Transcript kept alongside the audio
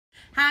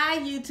Hi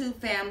YouTube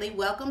family,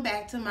 welcome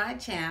back to my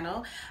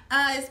channel.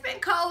 It's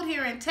been cold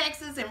here in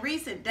Texas in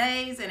recent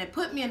days and it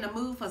put me in the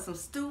mood for some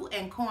stew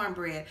and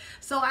cornbread.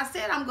 So I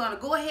said I'm going to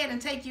go ahead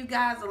and take you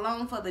guys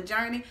along for the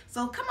journey.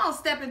 So come on,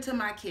 step into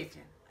my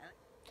kitchen.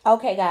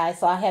 Okay guys,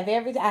 so I have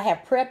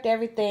prepped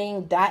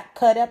everything,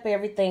 cut up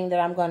everything that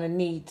I'm going to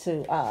need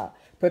to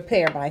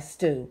prepare my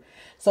stew.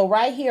 So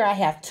right here I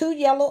have 2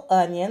 yellow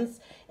onions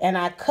and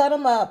I cut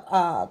them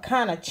up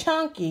kind of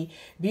chunky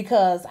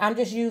because I'm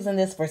just using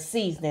this for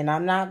seasoning.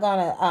 I'm not going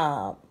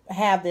to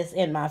have this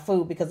in my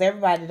food because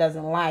everybody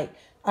doesn't like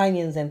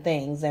onions and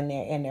things in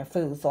their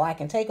food. So I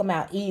can take them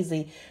out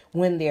easy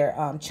when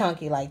they're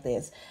chunky like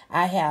this.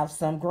 I have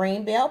some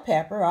green bell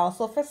pepper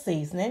also for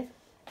seasoning.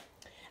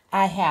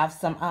 I have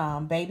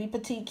some baby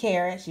petite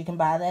carrots. You can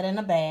buy that in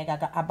a bag.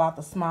 I bought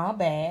the small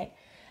bag.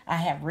 I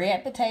have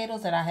red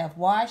potatoes that I have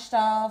washed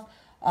off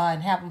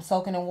and have them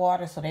soaking in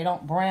water so they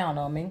don't brown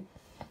on me.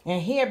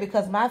 And here,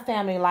 because my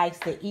family likes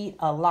to eat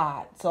a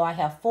lot, so I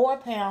have 4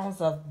 pounds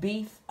of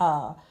beef,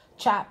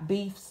 chopped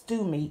beef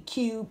stew meat,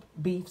 cube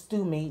beef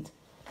stew meat.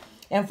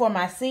 And for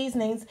my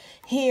seasonings,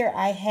 here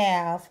I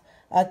have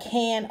a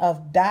can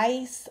of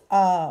diced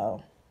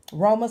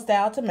Roma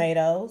style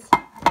tomatoes.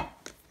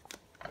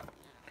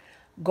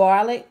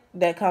 Garlic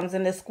that comes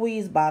in the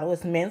squeeze bottle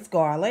is minced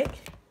garlic.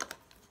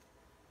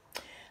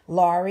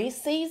 Lawry's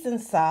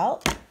seasoned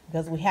salt,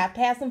 because we have to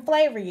have some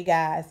flavor, you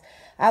guys.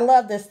 I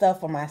love this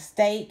stuff for my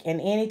steak and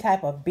any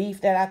type of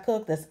beef that I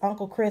cook. This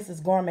Uncle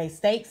Chris's gourmet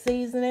steak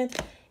seasoning.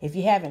 If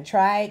you haven't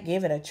tried,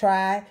 give it a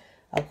try.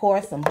 Of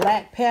course, some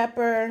black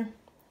pepper,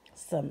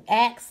 some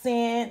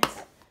accent,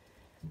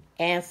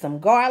 and some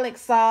garlic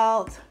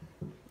salt.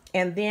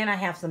 And then I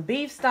have some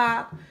beef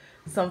stock,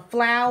 some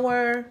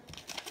flour,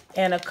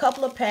 and a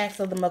couple of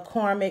packs of the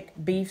McCormick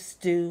beef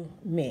stew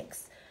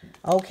mix.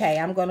 Okay,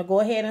 I'm going to go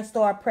ahead and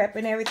start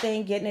prepping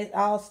everything, getting it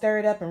all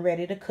stirred up and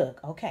ready to cook.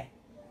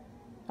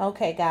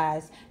 Okay,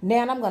 guys.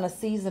 Now I'm going to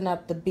season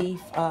up the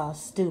beef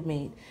stew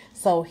meat.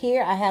 So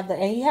here I have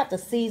and you have to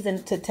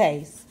season to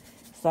taste.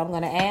 So I'm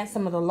going to add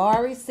some of the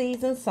Lawry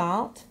seasoned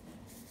salt,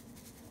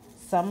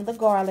 some of the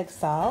garlic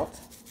salt.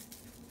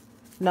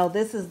 No,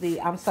 this is the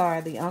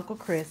Uncle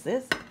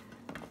Chris's.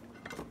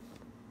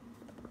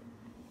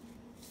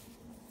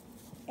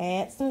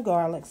 Add some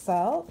garlic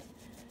salt.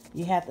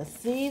 You have to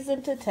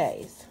season to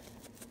taste.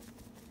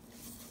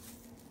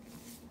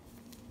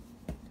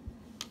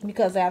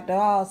 Because after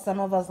all,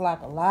 some of us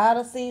like a lot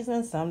of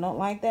seasoning, some don't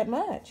like that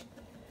much.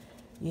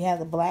 You have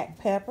the black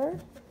pepper.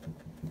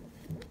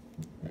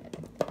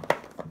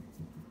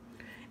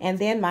 And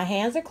then my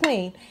hands are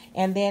clean.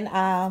 And then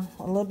a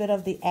little bit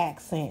of the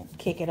accent.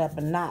 Kick it up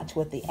a notch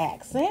with the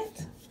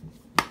accent.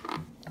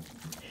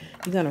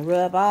 You're going to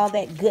rub all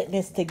that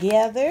goodness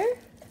together.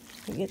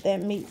 Get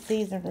that meat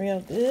seasoned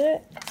real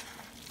good.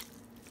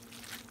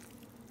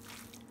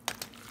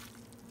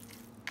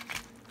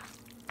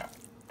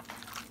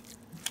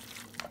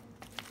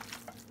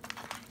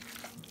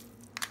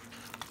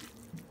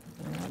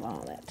 Rub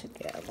all that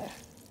together.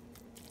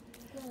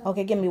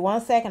 Okay, give me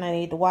 1 second. I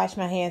need to wash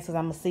my hands because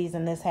I'm going to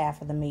season this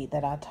half of the meat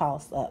that I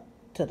tossed up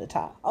to the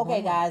top.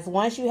 Okay, guys,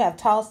 once you have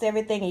tossed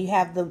everything and you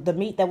have the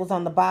meat that was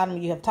on the bottom,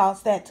 you have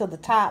tossed that to the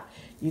top,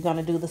 you're going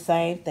to do the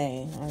same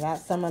thing. I got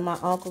some of my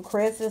Uncle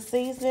Chris's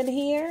seasoning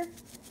here.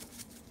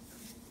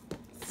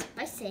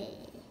 Spicy.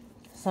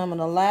 Some of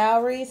the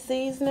Lawry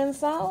seasoning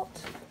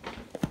salt.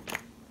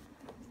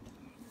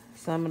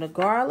 Some of the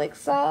garlic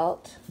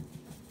salt.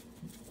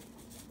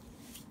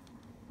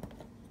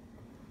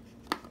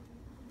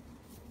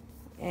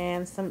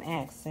 And some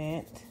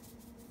accent.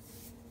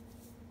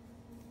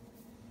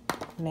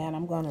 Now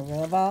I'm going to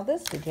rub all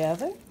this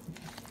together.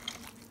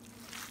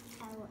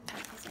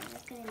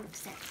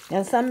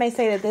 And some may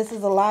say that this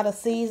is a lot of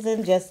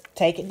seasoning. Just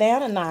take it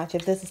down a notch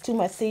if this is too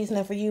much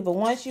seasoning for you. But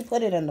once you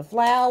put it in the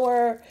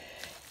flour,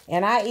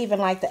 and I even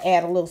like to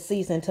add a little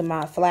seasoning to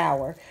my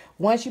flour.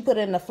 Once you put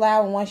it in the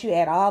flour, once you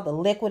add all the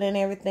liquid and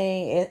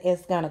everything,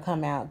 it's going to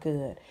come out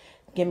good.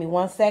 Give me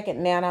 1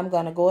 second. Now I'm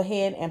going to go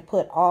ahead and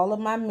put all of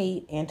my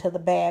meat into the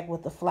bag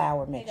with the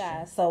flour mixture. Hey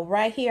guys, so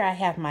right here I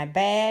have my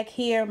bag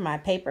here, my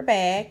paper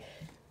bag.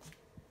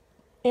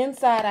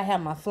 Inside I have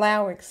my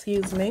flour,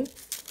 excuse me.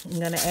 I'm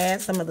going to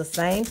add some of the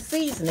same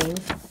seasonings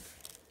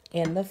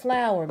in the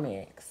flour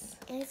mix.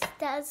 It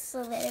does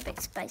a little bit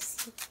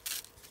spicy.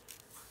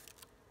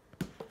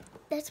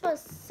 That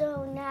smells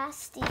so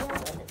nasty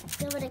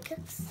when it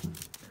cooks.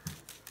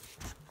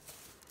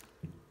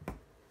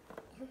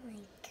 Oh my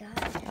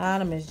God.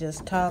 Autumn is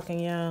just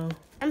talking, y'all.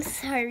 I'm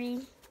sorry.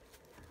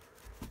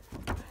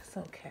 It's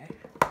okay.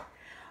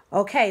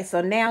 Okay, so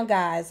now,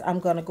 guys,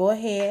 I'm going to go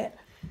ahead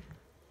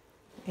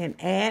and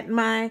add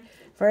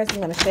first,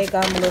 I'm going to shake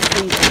all my little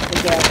seasonings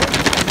together.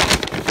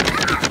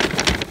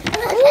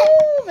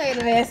 Ooh, made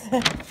a mess.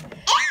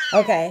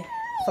 Okay,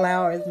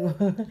 flour is...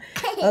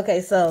 Okay,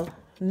 so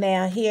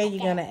now here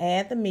you're going to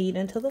add the meat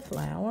into the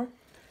flour.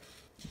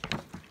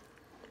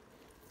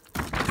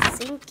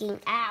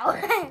 Sinking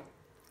out.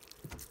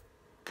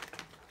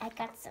 I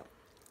got some.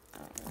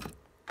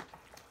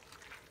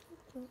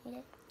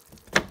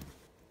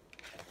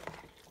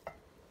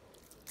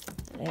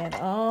 Add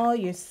all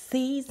your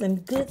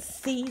seasoned, good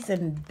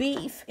seasoned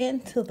beef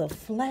into the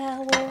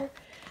flour.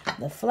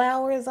 The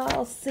flour is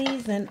all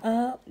seasoned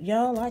up.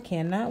 Y'all, I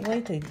cannot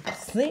wait to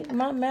sink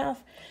my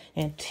mouth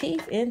and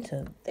teeth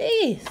into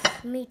this.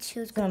 Me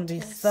too. It's going to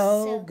be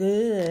so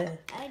good.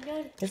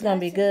 It's going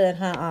to be good,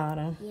 huh,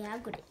 Autumn? Yeah,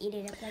 I'm going to eat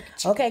it up like a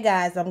chicken. Okay,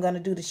 guys, I'm going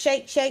to do the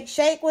shake, shake,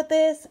 shake with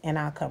this, and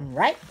I'll come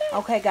right back.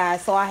 Okay,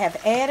 guys, so I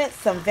have added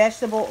some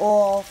vegetable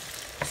oil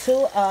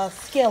to a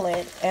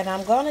skillet, and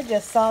I'm going to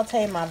just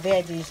saute my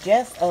veggies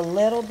just a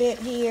little bit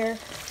here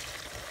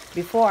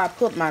before I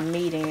put my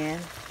meat in.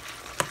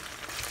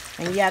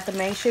 And you have to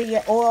make sure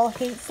your oil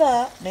heats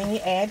up. Then you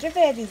add your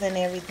veggies and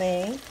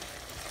everything.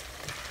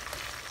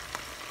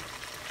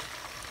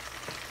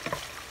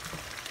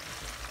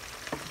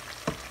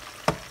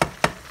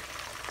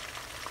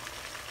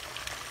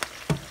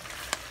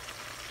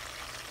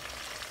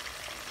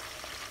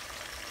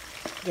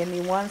 Give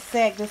me 1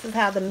 sec. This is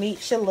how the meat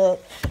should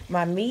look.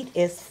 My meat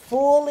is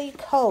fully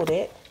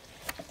coated.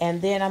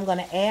 And then I'm going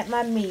to add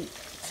my meat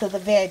to the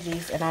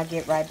veggies, and I'll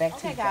get right back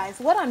to you guys.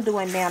 What I'm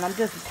doing now, I'm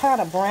just kind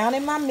of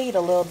browning my meat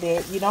a little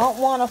bit. You don't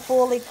want to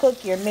fully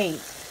cook your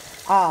meat.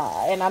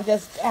 And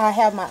I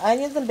have my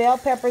onions and bell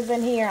peppers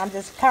in here. I'm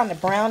just kind of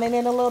browning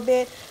it a little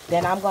bit.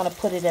 Then I'm going to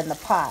put it in the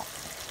pot.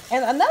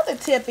 And another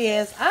tip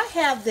is I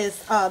have this,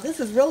 this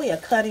is really a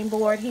cutting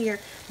board here,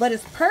 but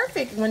it's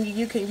perfect when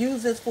you can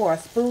use this for a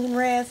spoon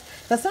rest,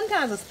 because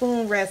sometimes the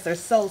spoon rests are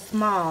so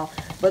small,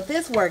 but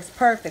this works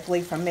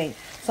perfectly for me.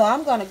 So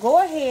I'm going to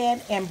go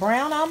ahead and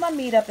brown all my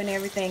meat up and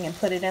everything and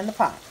put it in the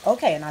pot.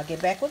 Okay, and I'll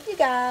get back with you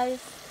guys.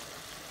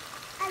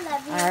 I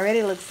love you.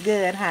 Already looks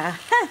good, huh?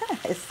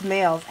 It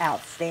smells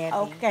outstanding.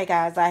 Okay,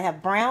 guys, I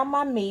have browned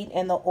my meat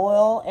in the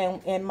oil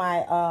and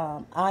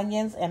my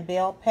onions and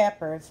bell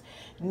peppers.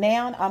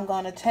 Now I'm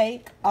going to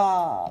take,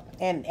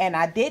 and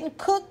I didn't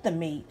cook the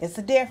meat. It's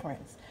a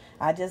difference.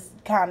 I just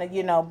kind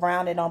of,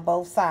 browned it on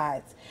both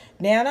sides.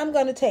 Now I'm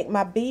going to take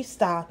my beef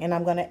stock and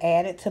I'm going to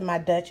add it to my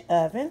Dutch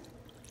oven.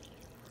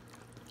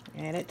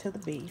 Add it to the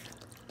beef.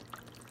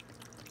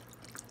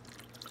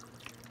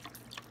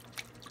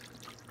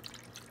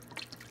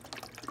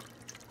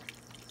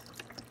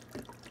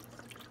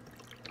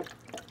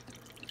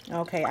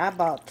 Okay, I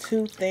bought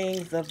 2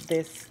 things of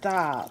this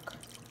stock.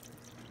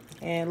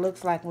 And it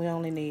looks like we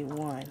only need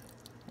 1.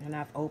 And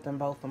I've opened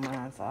both of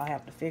mine, so I'll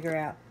have to figure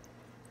out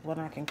what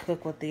I can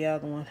cook with the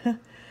other one.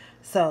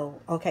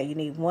 So, okay, you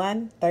need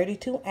 1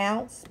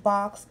 32-ounce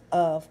box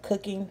of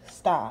cooking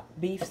stock,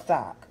 beef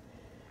stock.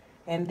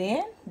 And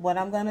then, what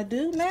I'm going to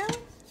do now,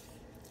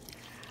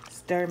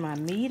 stir my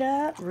meat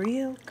up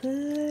real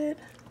good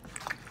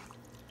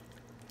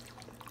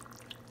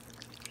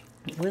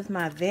with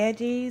my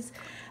veggies.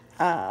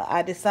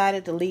 I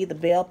decided to leave the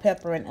bell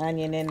pepper and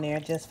onion in there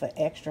just for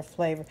extra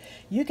flavor.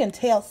 You can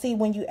tell, see,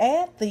 when you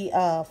add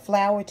the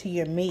flour to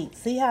your meat,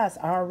 see how it's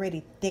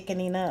already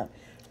thickening up?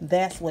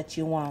 That's what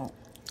you want.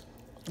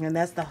 And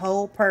that's the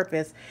whole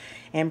purpose.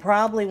 And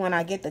probably when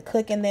I get to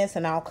cooking this,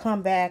 and I'll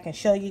come back and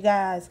show you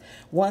guys,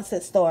 once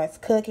it starts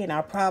cooking,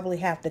 I'll probably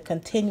have to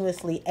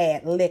continuously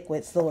add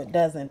liquid so it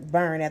doesn't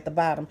burn at the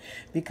bottom,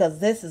 because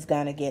this is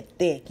going to get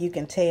thick. You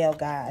can tell,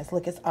 guys.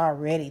 Look, it's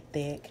already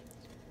thick.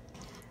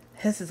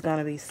 This is going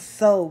to be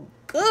so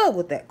good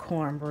with that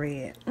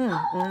cornbread. I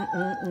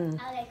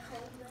like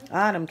cornbread.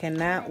 Autumn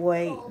cannot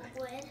wait.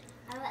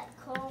 I like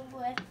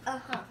cornbread.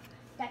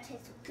 That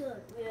tastes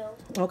good, real.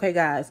 Okay,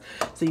 guys.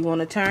 So you want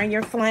to turn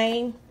your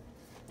flame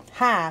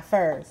high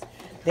first.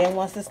 Then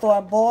once it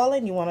starts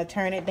boiling, you want to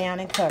turn it down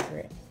and cover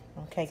it.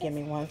 Okay, give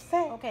me 1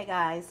 sec. Okay,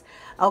 guys.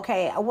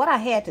 Okay, what I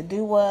had to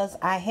do was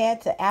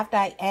after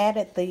I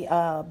added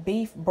the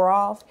beef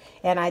broth,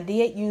 and I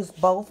did use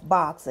both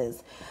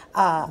boxes,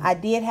 I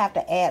did have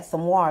to add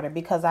some water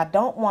because I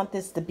don't want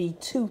this to be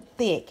too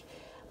thick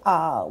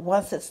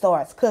once it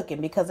starts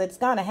cooking, because it's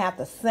going to have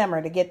to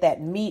simmer to get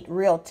that meat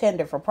real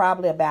tender for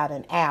probably about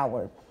an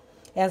hour.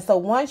 And so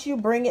once you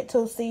bring it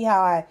to, see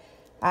how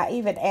I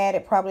even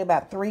added probably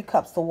about 3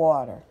 cups of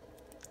water.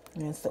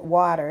 And so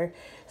water,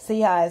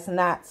 see how it's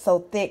not so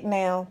thick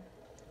now?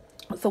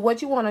 So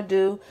what you want to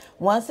do,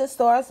 once it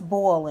starts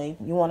boiling,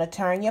 you want to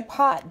turn your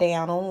pot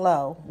down on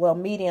low, well,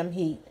 medium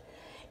heat,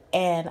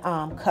 and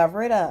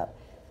cover it up.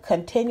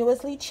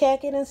 Continuously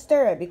check it and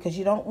stir it, because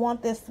you don't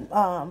want this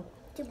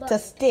to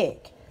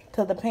stick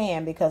to the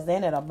pan, because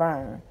then it'll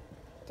burn.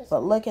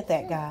 But look at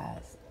that,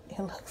 guys. It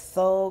looks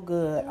so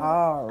good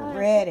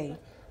already.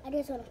 I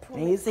just want to pour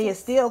and you see it's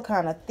still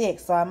kind of thick,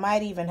 so I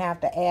might even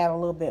have to add a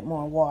little bit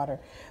more water.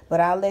 But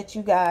I'll let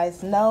you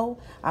guys know.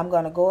 I'm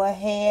going to go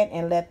ahead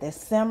and let this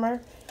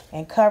simmer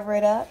and cover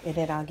it up, and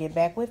then I'll get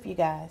back with you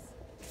guys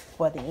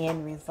for the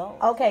end result.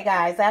 Okay,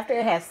 guys, after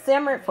it has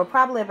simmered for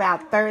probably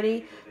about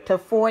 30 to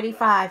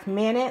 45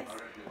 minutes,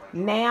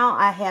 now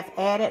I have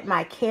added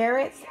my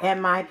carrots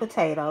and my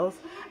potatoes.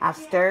 I've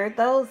stirred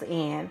those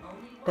in.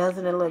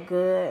 Doesn't it look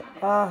good?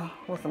 Oh,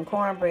 with some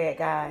cornbread,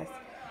 guys.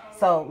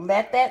 So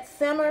let that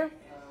simmer.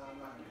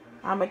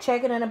 I'm going to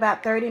check it in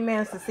about 30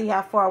 minutes to see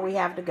how far we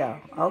have to go.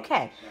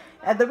 Okay.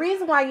 The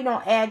reason why you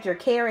don't add your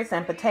carrots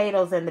and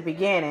potatoes in the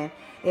beginning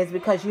is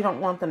because you don't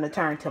want them to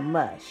turn to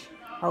mush.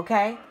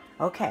 Okay?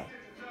 Okay.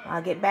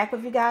 I'll get back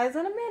with you guys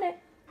in a minute.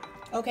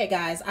 Okay,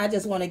 guys, I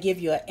just want to give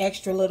you an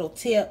extra little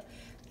tip.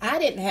 I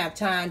didn't have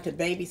time to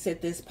babysit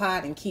this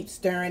pot and keep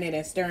stirring it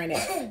and stirring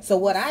it. So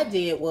what I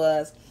did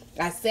was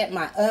I set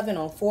my oven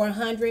on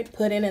 400,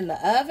 put it in the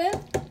oven.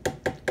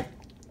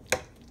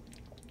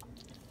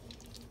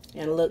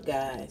 And look,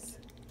 guys,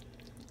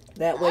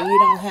 that way you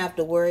don't have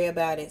to worry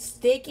about it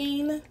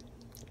sticking.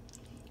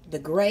 The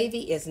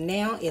gravy is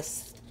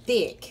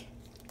thick.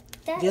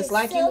 Just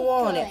like you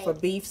want it for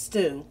beef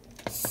stew.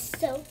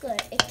 So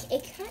good.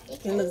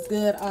 It looks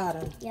good,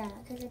 Autumn. Yeah,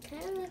 because it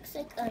kind of looks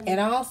like and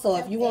also,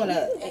 if you want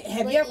to,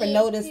 have you ever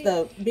noticed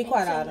be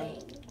quiet, Autumn.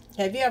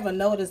 Have you ever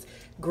noticed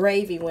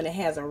gravy when it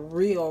has a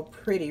real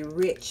pretty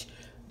rich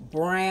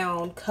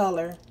brown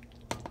color?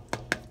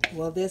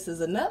 Well, this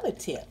is another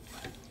tip.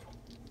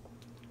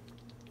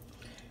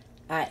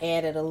 I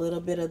added a little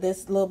bit of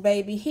this little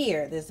baby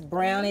here, this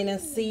browning and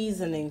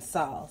seasoning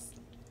sauce.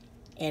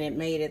 And it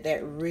made it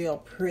that real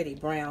pretty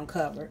brown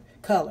color.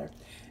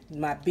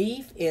 My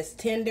beef is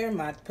tender.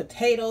 My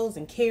potatoes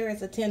and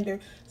carrots are tender.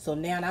 So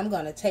now I'm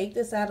going to take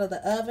this out of the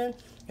oven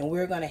and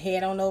we're going to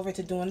head on over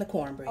to doing the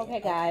cornbread.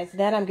 Okay, guys,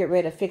 now I'm getting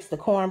ready to fix the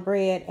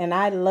cornbread. And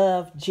I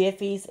love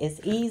Jiffy's. It's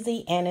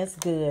easy and it's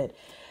good.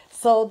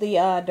 So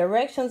the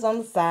directions on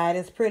the side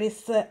is pretty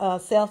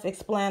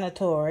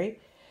self-explanatory.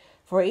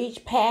 For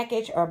each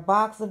package or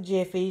box of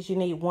Jiffy's, you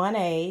need 1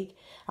 egg.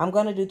 I'm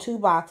going to do 2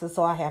 boxes,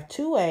 so I have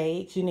 2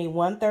 eggs. You need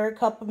 1/3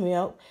 cup of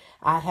milk.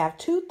 I have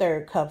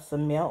 2/3 cups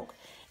of milk.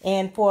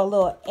 And for a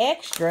little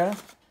extra,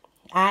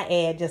 I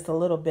add just a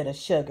little bit of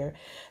sugar.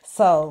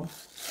 So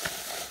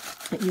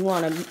you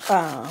want to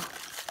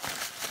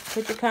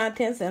put your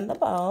contents in the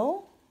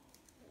bowl.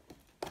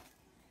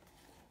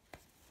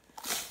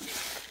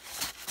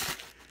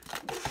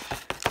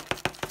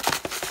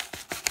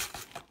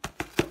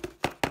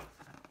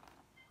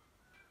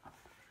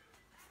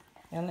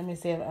 And let me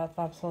see if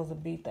I'm supposed to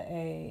beat the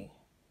egg.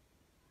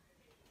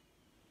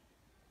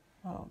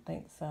 I don't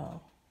think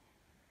so.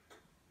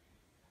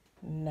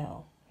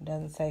 No, it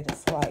doesn't say to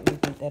slightly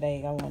beat that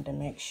egg. I wanted to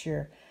make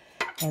sure.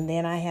 And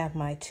then I have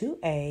my 2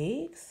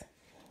 eggs.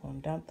 I'm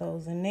going to dump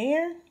those in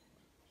there.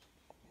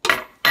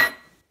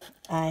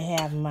 I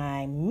have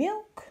my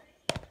milk.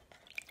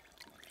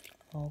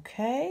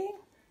 Okay.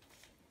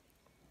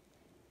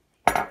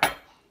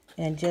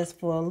 And just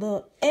for a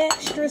little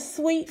extra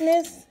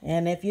sweetness,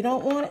 and if you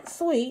don't want it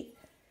sweet,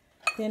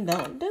 then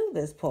don't do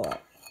this part.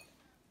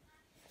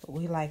 But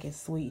we like it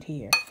sweet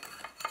here.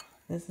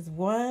 This is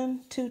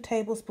 2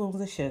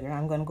 tablespoons of sugar.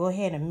 I'm going to go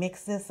ahead and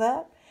mix this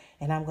up,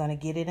 and I'm going to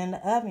get it in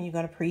the oven. You're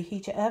going to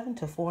preheat your oven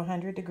to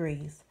 400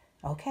 degrees.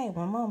 Okay,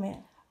 one moment.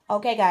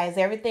 Okay, guys,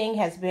 everything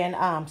has been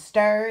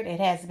stirred. It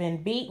has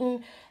been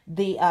beaten.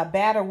 The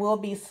batter will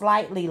be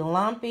slightly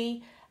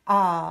lumpy.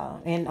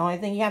 And the only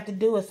thing you have to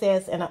do, it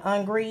says in an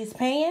ungreased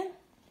pan.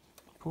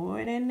 Pour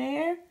it in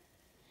there.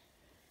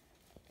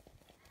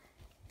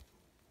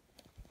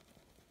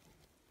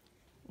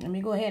 Let me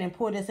go ahead and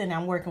pour this in.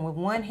 I'm working with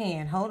one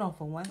hand. Hold on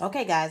for one.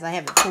 Okay, guys, I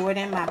have it poured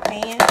in my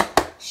pan.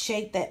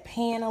 Shake that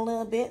pan a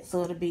little bit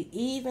so it'll be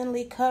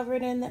evenly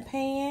covered in the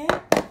pan.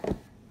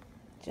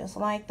 Just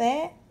like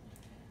that.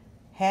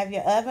 Have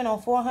your oven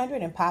on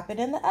 400 and pop it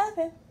in the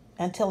oven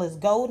until it's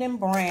golden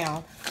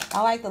brown.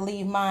 I like to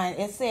leave mine.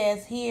 It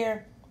says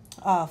here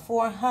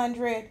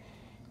 400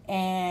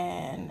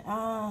 and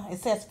it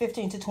says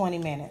 15 to 20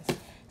 minutes.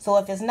 So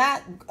if it's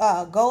not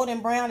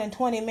golden brown in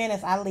 20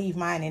 minutes, I leave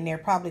mine in there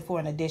probably for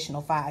an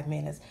additional 5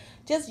 minutes.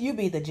 Just you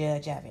be the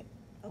judge of it.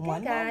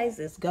 Okay, guys,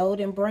 it's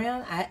golden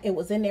brown. It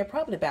was in there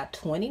probably about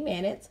 20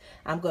 minutes.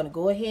 I'm going to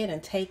go ahead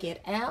and take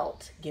it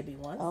out. Give me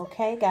one.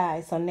 Okay,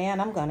 guys, so now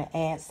I'm going to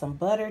add some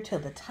butter to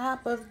the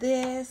top of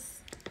this.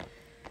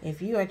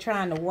 If you are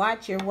trying to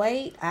watch your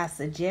weight, I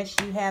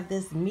suggest you have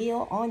this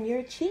meal on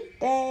your cheat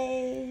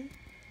day.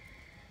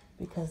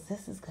 Because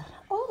this is going to,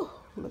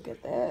 oh, look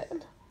at that.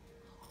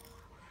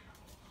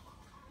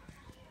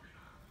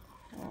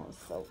 Oh,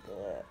 so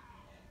good.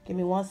 Give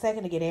me 1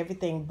 second to get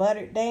everything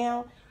buttered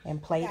down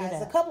and plate it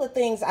up. A couple of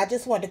things I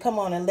just wanted to come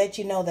on and let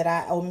you know that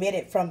I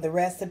omitted from the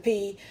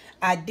recipe.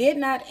 I did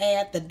not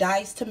add the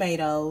diced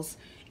tomatoes,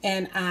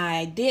 and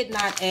I did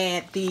not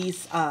add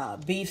these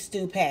beef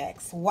stew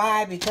packs.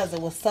 Why? Because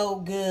it was so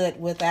good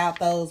without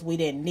those. We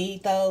didn't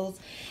need those.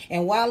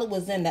 And while it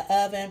was in the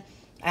oven,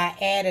 I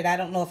added, I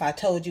don't know if I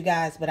told you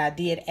guys, but I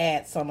did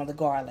add some of the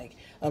garlic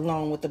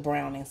along with the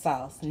browning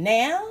sauce.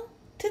 Now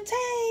to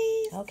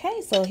taste.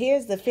 Okay, so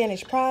here's the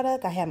finished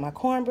product. I have my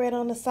cornbread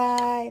on the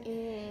side.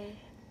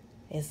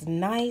 It's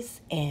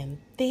nice and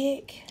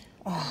thick.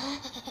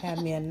 Oh,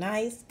 have me a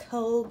nice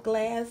cold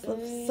glass of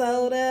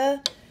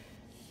soda.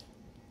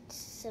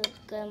 So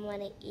good, I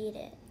want to eat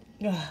it.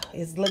 Oh,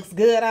 it looks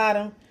good,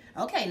 Autumn.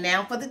 Okay,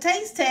 now for the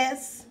taste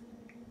test.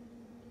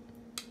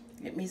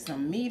 Get me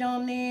some meat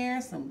on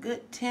there, some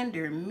good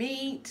tender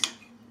meat,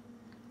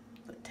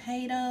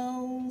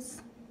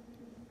 potatoes.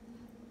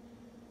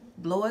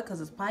 Blow it because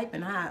it's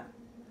piping hot.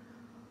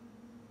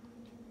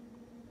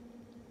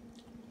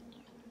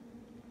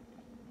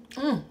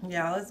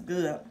 Y'all, it's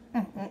good.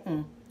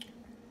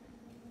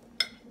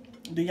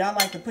 Do y'all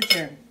like to put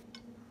your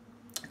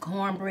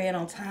cornbread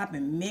on top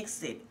and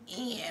mix it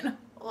in?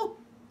 Oh,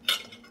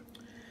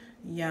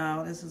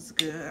 y'all, this is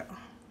good.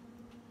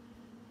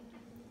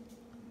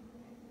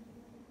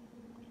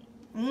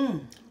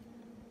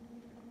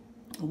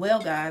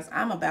 Well, guys,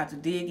 I'm about to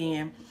dig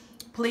in.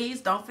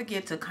 Please don't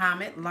forget to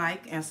comment,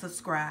 like, and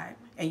subscribe.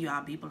 And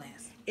y'all be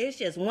blessed. It's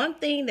just one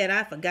thing that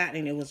I forgot,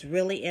 and it was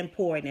really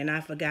important, and I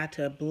forgot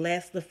to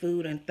bless the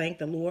food and thank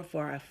the Lord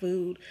for our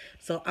food.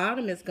 So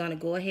Autumn is going to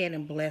go ahead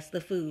and bless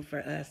the food for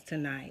us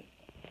tonight.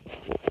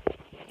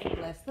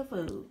 Bless the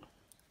food.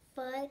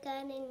 Father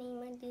God, in the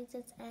name of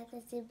Jesus, ask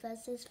us to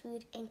bless this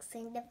food and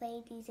sanctify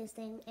Jesus'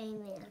 name.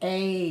 Amen.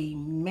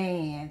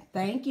 Amen.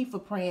 Thank you for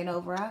praying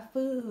over our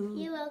food.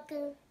 You're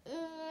welcome.